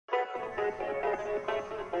Every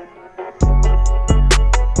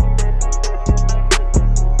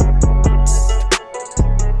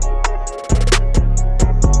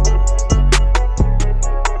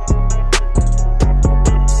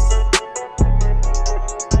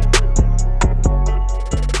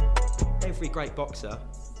great boxer,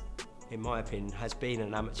 in my opinion, has been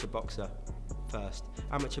an amateur boxer first.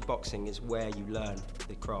 Amateur boxing is where you learn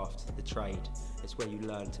the craft, the trade. It's where you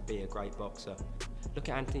learn to be a great boxer. Look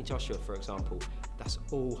at Anthony Joshua, for example. That's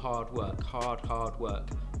all hard work, hard work.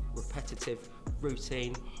 Repetitive,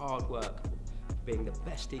 routine, hard work. Being the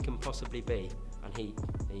best he can possibly be, and he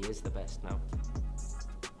is the best now.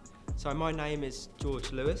 So my name is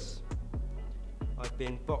George Lewis. I've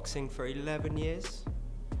been boxing for 11 years.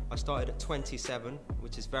 I started at 27,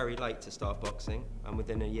 which is very late to start boxing, and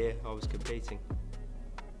within a year I was competing.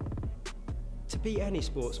 To be any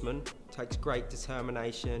sportsman takes great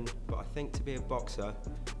determination, but I think to be a boxer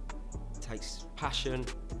takes passion,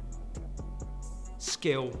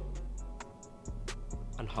 skill,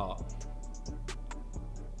 and heart.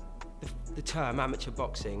 The term amateur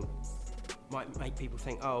boxing might make people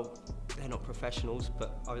think, oh, they're not professionals,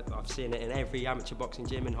 but I've seen it in every amateur boxing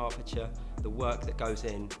gym in Hertfordshire. The work that goes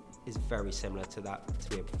in is very similar to that, to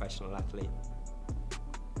be a professional athlete.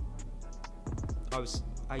 I was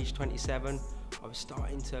aged 27, I was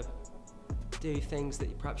starting to do things that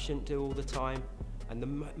you perhaps shouldn't do all the time, and the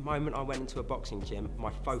moment I went into a boxing gym,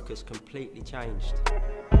 my focus completely changed.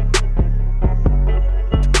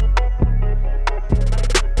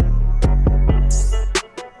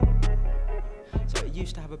 So it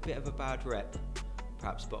used to have a bit of a bad rep,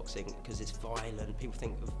 perhaps boxing, because it's violent. People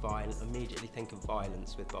think of immediately think of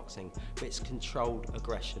violence with boxing, but it's controlled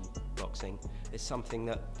aggression, boxing. It's something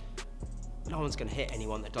that no one's going to hit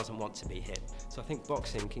anyone that doesn't want to be hit. So I think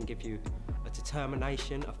boxing can give you a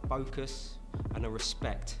determination, a focus, and a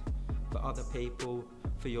respect for other people,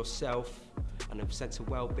 for yourself, and a sense of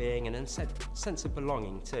well-being, and a sense of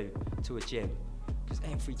belonging too, to a gym. Because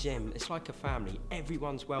every gym, it's like a family,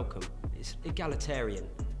 everyone's welcome. It's egalitarian,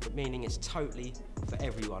 meaning it's totally for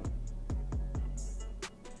everyone.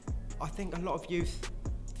 I think a lot of youth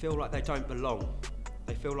feel like they don't belong.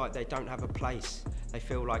 They feel like they don't have a place. They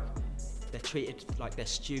feel like they're treated like they're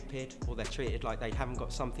stupid, or they're treated like they haven't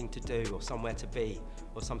got something to do, or somewhere to be,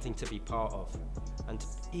 or something to be part of. And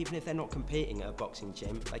even if they're not competing at a boxing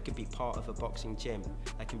gym, they could be part of a boxing gym.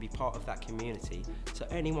 They can be part of that community. So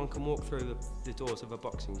anyone can walk through the doors of a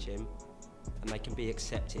boxing gym and they can be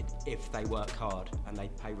accepted if they work hard and they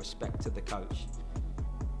pay respect to the coach.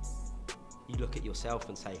 You look at yourself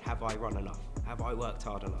and say, have I run enough? Have I worked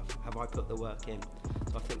hard enough? Have I put the work in?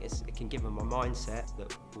 So I think it can give them a mindset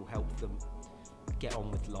that will help them get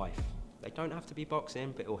on with life. They don't have to be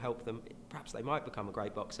boxing, but it will help them. Perhaps they might become a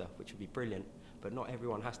great boxer, which would be brilliant, but not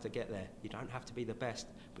everyone has to get there. You don't have to be the best,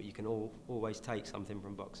 but you can always take something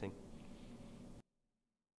from boxing.